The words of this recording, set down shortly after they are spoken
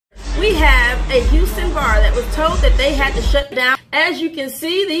We have a Houston bar that was told that they had to shut down. As you can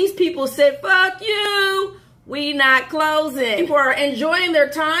see, these people said, fuck you, we not closing. People are enjoying their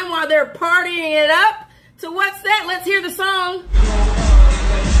time while they're partying it up. So what's that? Let's hear the song.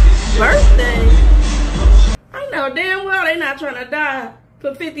 Birthday. I know damn well they're not trying to die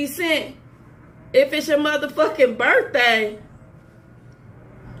for 50 cents if it's your motherfucking birthday.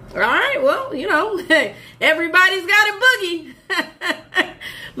 All right, well, you know, everybody's got a boogie.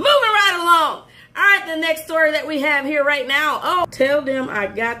 Moving right along. All right, the next story that we have here right now. Oh, tell them I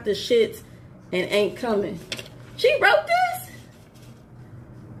got the shits and ain't coming. She wrote this?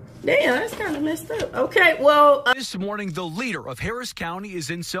 Damn, that's kind of messed up. Okay, well. This morning, the leader of Harris County is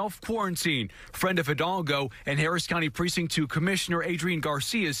in self-quarantine. Friend of Hidalgo and Harris County Precinct 2 Commissioner Adrian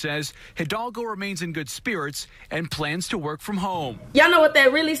Garcia says Hidalgo remains in good spirits and plans to work from home. Y'all know what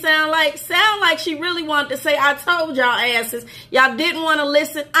that really sound like? Sound like she really wanted to say, I told y'all asses. Y'all didn't want to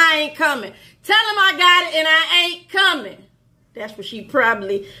listen. I ain't coming. Tell them I got it and I ain't coming. That's what she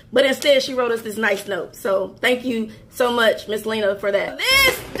probably, but instead she wrote us this nice note. So thank you so much, Miss Lena, for that.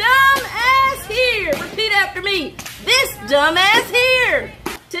 This dumb ass here. Repeat after me. This dumb ass here.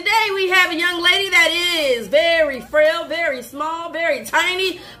 Today we have a young lady that is very frail, very small, very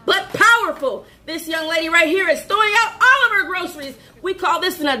tiny, but powerful. This young lady right here is throwing out all of her groceries. We call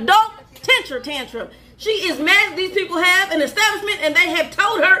this an adult tantrum. She is mad these people have an establishment and they have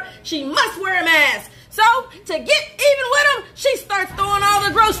told her she must wear a mask. So, to get even with them, she starts throwing all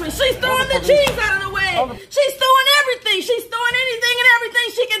the groceries. She's throwing the cheese out of the way. She's throwing everything. She's throwing anything and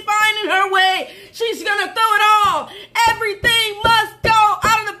everything she can find in her way. She's going to throw it all. Everything must go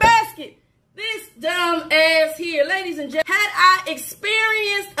out of the basket. This dumb ass here. Ladies and gentlemen, had I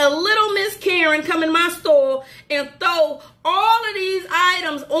experienced a little Miss Karen come in my store and throw all of these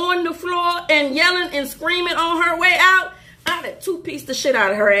items on the floor and yelling and screaming on her way out, I'd have two-pieced the shit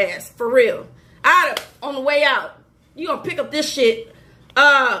out of her ass. For real. On the way out, you gonna pick up this shit.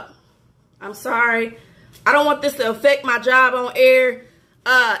 I'm sorry. I don't want this to affect my job on air.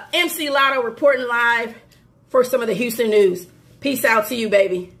 MC Lotto reporting live for some of the Houston news. Peace out to you,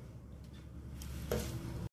 baby.